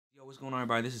What's going on,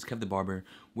 everybody? This is Kev the Barber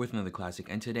with another classic,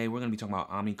 and today we're going to be talking about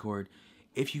Omnicord.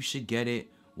 If you should get it,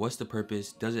 what's the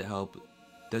purpose, does it help,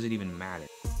 does it even matter?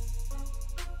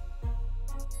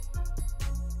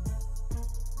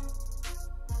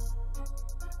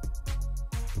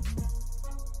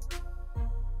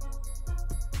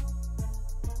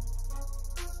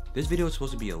 This video is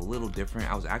supposed to be a little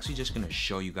different. I was actually just going to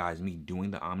show you guys me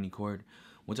doing the Omnicord.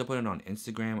 Once I put it on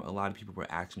Instagram, a lot of people were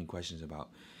asking me questions about,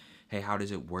 hey, how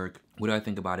does it work? What do I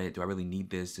think about it? Do I really need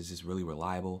this? Is this really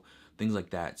reliable? Things like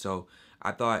that. So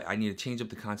I thought I need to change up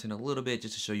the content a little bit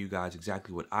just to show you guys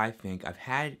exactly what I think.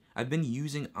 I've been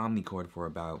using Omnicord for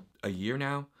about a year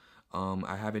now.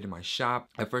 I have it in my shop.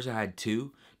 At first I had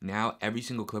two. Now every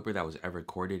single clipper that was ever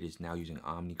recorded is now using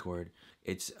Omnicord.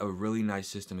 It's a really nice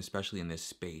system, especially in this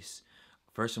space.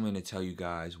 First, I'm going to tell you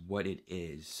guys what it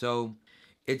is. So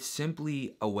it's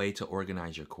simply a way to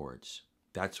organize your cords.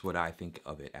 That's what I think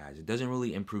of it as. It doesn't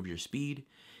really improve your speed.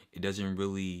 It doesn't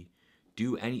really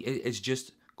do any, it's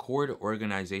just cord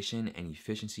organization and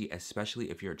efficiency, especially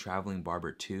if you're a traveling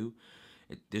barber too.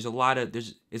 It's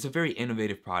a very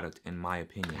innovative product in my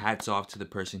opinion. Hats off to the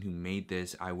person who made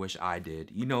this. I wish I did.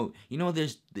 You know,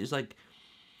 there's like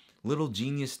little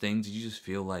genius things you just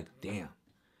feel like, damn,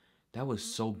 that was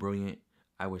so brilliant.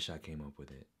 I wish I came up with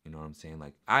it. You know what I'm saying?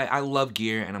 Like, I love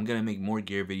gear, and I'm gonna make more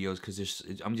gear videos because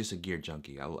I'm just a gear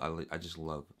junkie. I just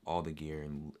love all the gear,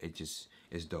 and it just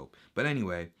is dope. But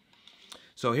anyway,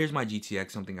 so here's my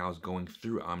GTX, something I was going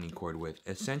through Omnicord with.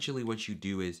 Essentially what you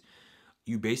do is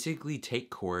you basically take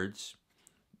cords,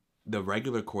 the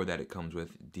regular cord that it comes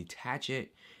with, detach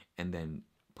it, and then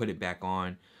put it back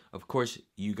on. Of course,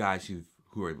 you guys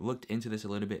who are looked into this a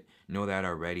little bit know that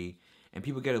already, and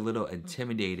people get a little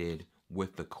intimidated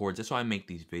with the cords. That's why I make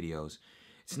these videos.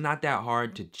 It's not that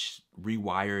hard to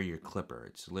rewire your clipper.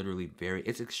 It's literally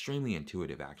it's extremely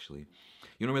intuitive actually.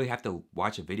 You don't really have to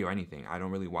watch a video or anything. I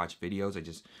don't really watch videos. I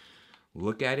just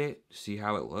look at it, see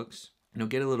how it looks. You know,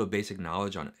 get a little basic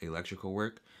knowledge on electrical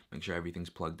work. Make sure everything's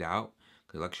plugged out.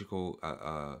 Electrical,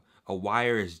 a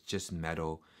wire is just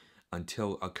metal.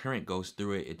 Until a current goes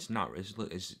through it,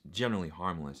 it's generally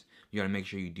harmless. You gotta make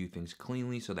sure you do things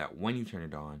cleanly so that when you turn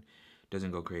it on, it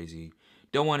doesn't go crazy.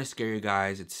 Don't want to scare you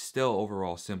guys. It's still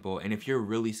overall simple. And if you're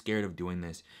really scared of doing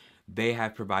this, they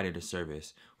have provided a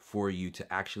service for you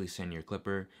to actually send your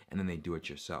clipper, and then they do it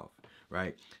yourself,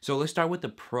 right? So let's start with the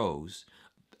pros.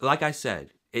 Like I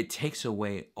said, it takes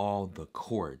away all the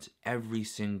cords, every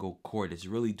single cord. It's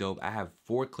really dope. I have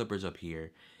 4 clippers up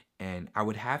here, and I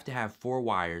would have to have 4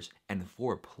 wires and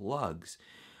 4 plugs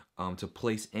to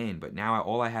place in, but now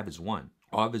all I have is one.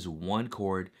 All I have is one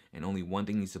cord, and only one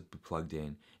thing needs to be plugged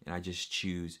in, and I just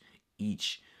choose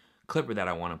each clipper that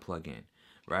I want to plug in,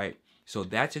 right? So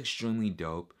that's extremely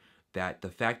dope. That the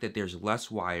fact that there's less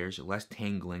wires, less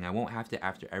tangling, I won't have to,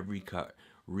 after every cut,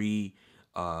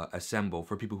 assemble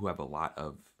for people who have a lot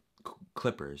of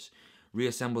clippers,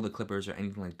 reassemble the clippers or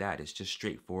anything like that. It's just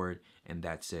straightforward, and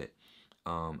that's it.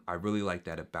 I really like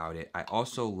that about it. I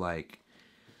also like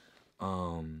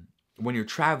when you're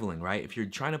traveling, right? If you're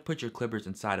trying to put your clippers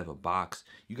inside of a box,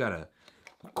 you gotta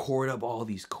cord up all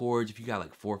these cords. If you got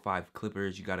like 4 or 5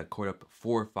 clippers, you gotta cord up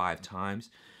 4 or 5 times.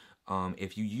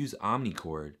 If you use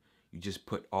Omnicord, you just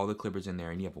put all the clippers in there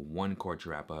and you have one cord to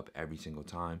wrap up every single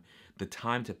time. The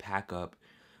time to pack up,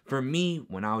 for me,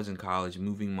 when I was in college,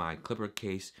 moving my clipper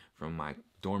case from my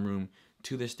dorm room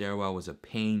to the stairwell was a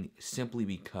pain simply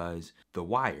because the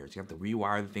wires. You have to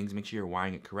rewire the things, make sure you're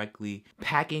wiring it correctly.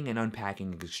 Packing and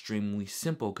unpacking is extremely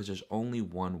simple because there's only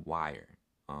one wire.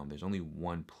 There's only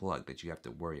one plug that you have to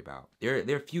worry about. There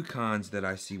are a few cons that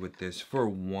I see with this. For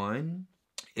one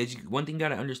thing you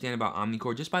gotta understand about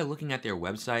Omnicord, just by looking at their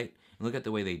website and look at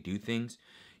the way they do things,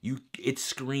 it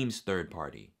screams third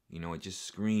party. You know, it just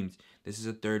screams, this is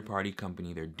a third-party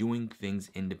company. They're doing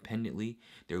things independently.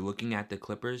 They're looking at the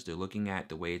clippers. They're looking at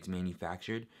the way it's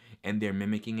manufactured, and they're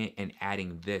mimicking it and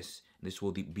adding this. This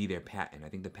will be their patent. I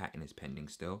think the patent is pending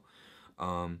still.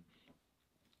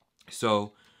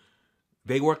 So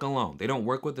they work alone. They don't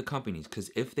work with the companies, because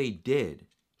if they did,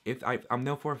 I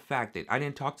know for a fact that I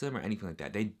didn't talk to them or anything like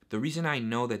that. The reason I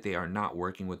know that they are not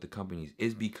working with the companies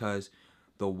is because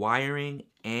the wiring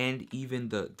and even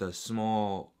the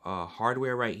small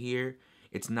hardware right here,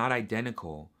 it's not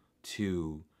identical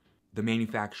to the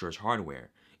manufacturer's hardware.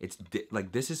 It's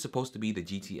like, this is supposed to be the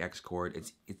GTX cord.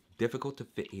 It's difficult to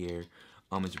fit here.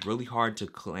 It's really hard to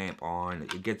clamp on.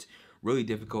 It gets really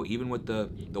difficult. Even with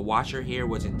the washer here,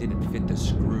 didn't fit the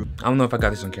screw. I don't know if I got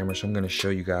this on camera, so I'm gonna show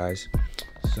you guys.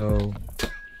 So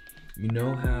you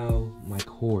know how my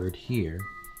cord here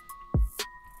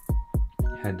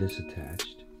had this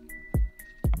attached.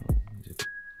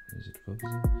 Is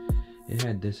focusing? It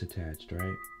had this attached,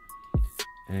 right?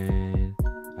 And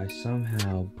I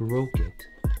somehow broke it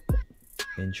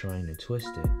in trying to twist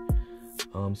it.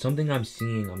 Something I'm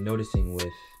noticing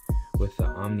with the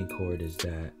Omnicord is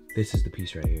that this is the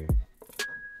piece right here.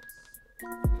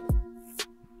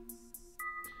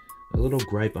 A little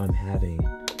gripe I'm having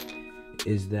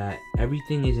is that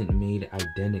everything isn't made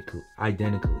identically.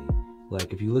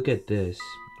 Like if you look at this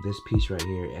piece right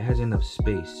here, it has enough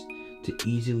space to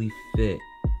easily fit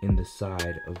in the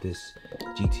side of this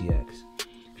GTX.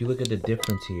 If you look at the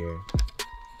difference here,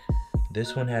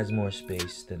 this one has more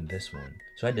space than this one.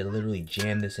 So I had to literally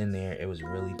jam this in there. It was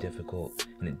really difficult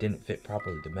and it didn't fit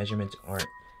properly. The measurements aren't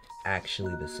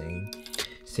actually the same.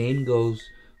 Same goes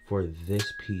for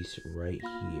this piece right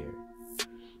here.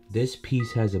 This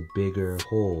piece has a bigger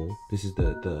hole. This is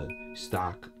the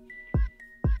stock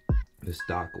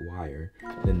wire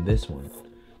than this one.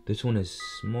 This one is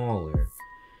smaller.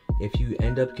 If you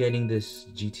end up getting this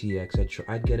GTX,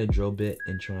 I'd get a drill bit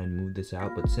and try and move this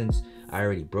out. But since I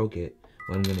already broke it,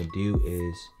 what I'm gonna do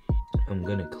is I'm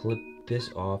gonna clip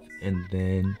this off and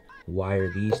then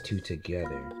wire these two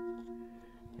together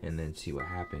and then see what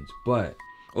happens. But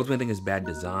ultimate thing is bad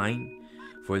design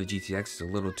for the GTX. It's a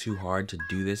little too hard to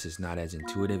do this. It's not as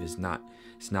intuitive. It's not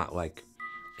like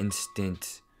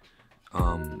instant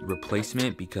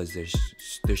replacement, because there's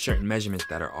certain measurements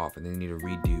that are off and they need to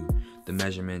redo the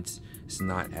measurements. It's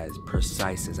not as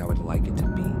precise as I would like it to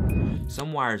be.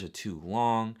 Some wires are too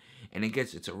long and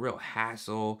it's a real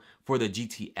hassle for the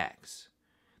GTX.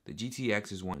 The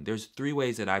GTX is one. There's 3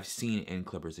 ways that I've seen in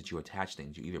clippers that you attach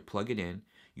things. You either plug it in,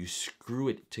 you screw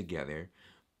it together,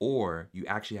 or you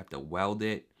actually have to weld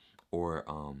it, or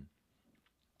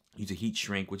use a heat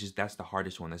shrink, that's the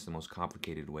hardest one. That's the most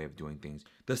complicated way of doing things.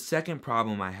 The second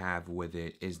problem I have with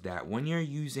it is that when you're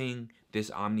using this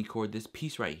Omnicord, this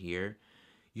piece right here,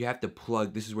 you have to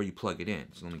plug, this is where you plug it in.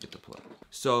 So let me get the plug.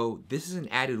 So this is an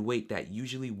added weight that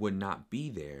usually would not be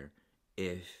there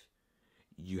if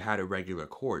you had a regular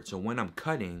cord. So when I'm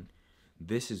cutting,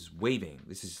 this is waving.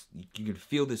 You can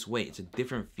feel this weight. It's a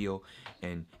different feel.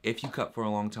 And if you cut for a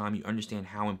long time, you understand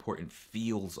how important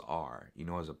feels are. You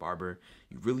know, as a barber,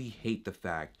 you really hate the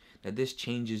fact that this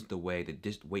changes the way,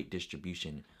 the weight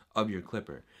distribution of your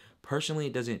clipper. Personally,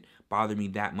 it doesn't bother me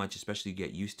that much, especially you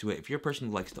get used to it. If you're a person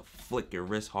who likes to flick your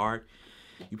wrist hard,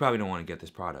 you probably don't want to get this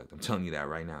product. I'm telling you that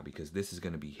right now, because this is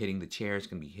going to be hitting the chair. It's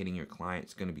going to be hitting your client.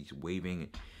 It's going to be waving.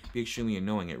 It'd be extremely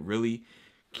annoying. It really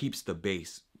keeps the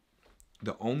base.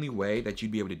 The only way that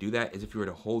you'd be able to do that is if you were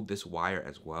to hold this wire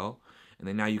as well. And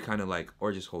then now you kind of like,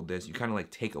 or just hold this, you kind of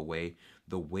like take away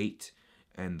the weight,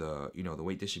 and the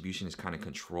weight distribution is kind of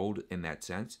controlled in that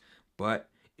sense. But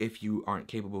if you aren't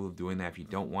capable of doing that, if you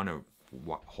don't want to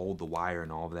hold the wire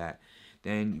and all of that,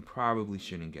 then you probably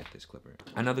shouldn't get this clipper.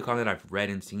 Another comment that I've read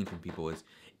and seen from people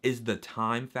is the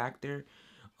time factor.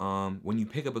 When you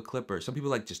pick up a clipper, some people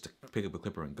like just to pick up a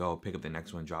clipper and go, pick up the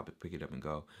next one, drop it, pick it up and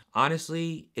go.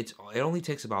 Honestly, it only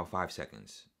takes about 5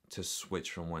 seconds to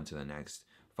switch from one to the next.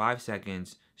 5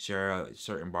 seconds, sure,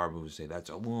 certain barbers would say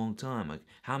that's a long time. Like,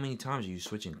 how many times are you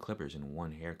switching clippers in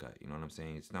one haircut? You know what I'm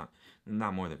saying? It's not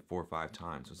more than 4 or 5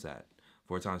 times. What's that?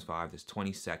 4 times 5, that's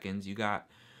 20 seconds you got.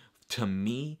 To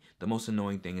me, the most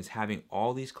annoying thing is having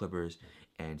all these clippers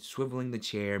and swiveling the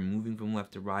chair, moving from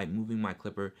left to right, moving my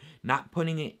clipper, not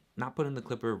putting the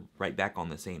clipper right back on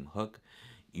the same hook,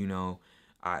 you know,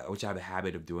 which I have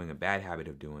a bad habit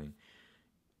of doing.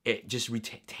 It just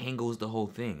tangles the whole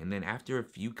thing. And then after a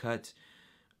few cuts,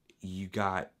 you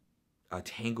got a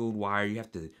tangled wire. You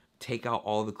have to take out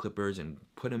all the clippers and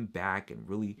put them back and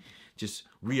really just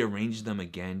rearrange them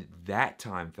again. That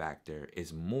time factor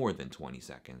is more than 20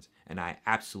 seconds. And I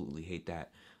absolutely hate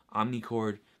that.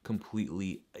 Omnicord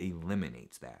completely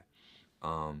eliminates that.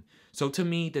 So to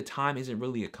me, the time isn't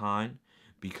really a con,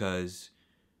 because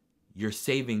you're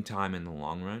saving time in the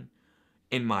long run.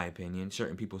 In my opinion,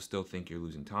 certain people still think you're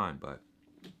losing time, but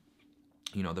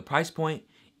you know, the price point,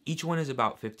 each one is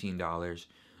about $15.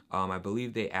 I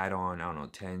believe they add on, I don't know,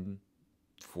 $10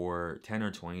 or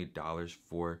 $20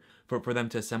 for them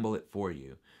to assemble it for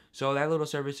you. So that little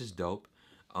service is dope.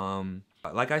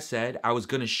 Like I said, I was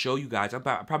gonna show you guys. I'll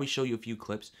probably show you a few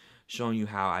clips showing you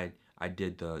how I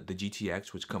did the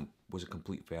GTX, which was a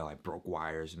complete fail. I broke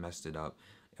wires, messed it up.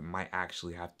 I might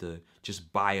actually have to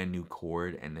just buy a new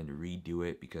cord and then redo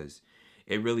it, because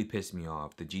it really pissed me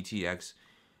off. The GTX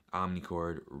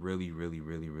Omnicord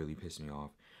really pissed me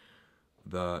off.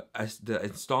 The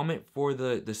installment for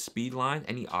the speed line,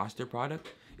 any Oster product,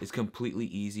 is completely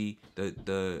easy.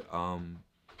 The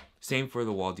same for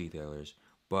the wall detailers,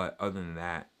 but other than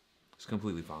that, it's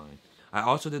completely fine. I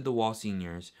also did the wall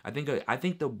seniors. I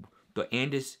think the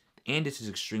this is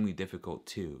extremely difficult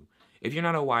too. If you're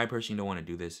not a wire person, you don't want to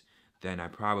do this, then I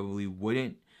probably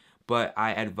wouldn't. But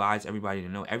I advise everybody to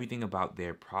know everything about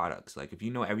their products. Like if you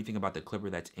know everything about the clipper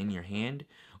that's in your hand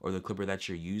or the clipper that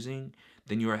you're using,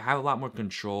 then you have a lot more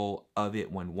control of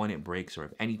it when it breaks or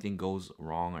if anything goes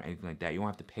wrong or anything like that. You don't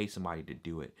have to pay somebody to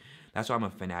do it. That's why I'm a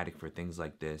fanatic for things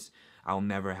like this. I'll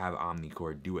never have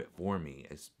Omnicord do it for me.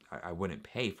 I wouldn't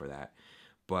pay for that.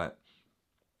 But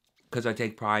because I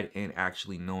take pride in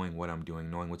actually knowing what I'm doing,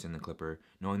 knowing what's in the clipper,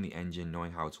 knowing the engine,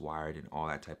 knowing how it's wired and all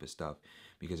that type of stuff,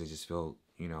 because I just feel,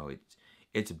 you know,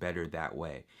 it's better that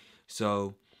way.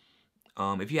 So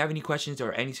if you have any questions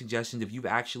or any suggestions, if you've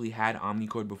actually had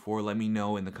Omnicord before, let me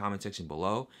know in the comment section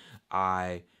below.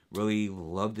 I really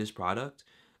love this product.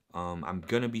 I'm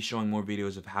going to be showing more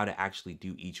videos of how to actually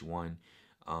do each one.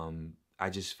 I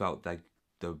just felt like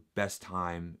the best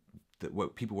time, that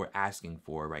what people were asking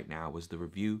for right now was the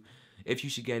review, if you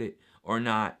should get it or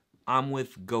not. I'm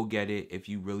with go get it if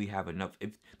you really have enough.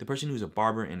 If the person who's a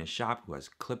barber in a shop who has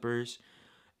clippers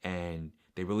and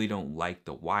they really don't like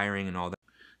the wiring and all that.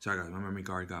 Sorry guys, my memory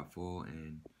card got full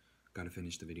and gotta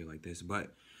finish the video like this.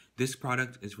 But this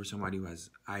product is for somebody who has,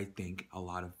 I think, a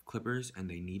lot of clippers and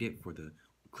they need it for the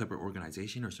clipper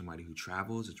organization, or somebody who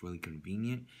travels. It's really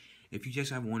convenient. If you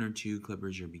just have 1 or 2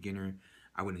 clippers, you're a beginner,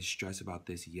 I wouldn't stress about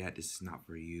this yet. This is not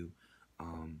for you.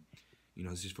 You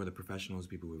know, it's just for the professionals,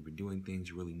 people who have been doing things.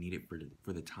 You really need it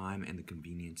for the time and the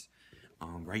convenience.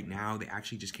 Right now, they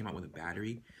actually just came out with a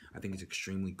battery. I think it's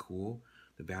extremely cool.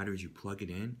 The battery is, you plug it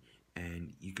in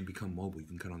and you can become mobile. You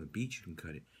can cut on the beach. You can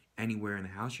cut it anywhere in the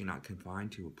house. You're not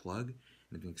confined to a plug.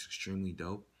 And I think it's extremely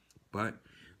dope. But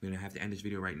I'm going to have to end this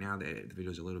video right now. The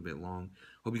video is a little bit long.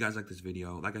 Hope you guys like this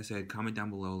video. Like I said, comment down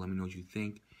below. Let me know what you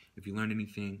think. If you learned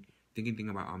anything, think anything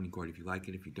about Omnicord. If you like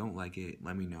it, if you don't like it,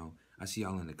 let me know. I'll see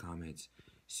y'all in the comments.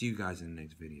 See you guys in the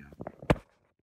next video.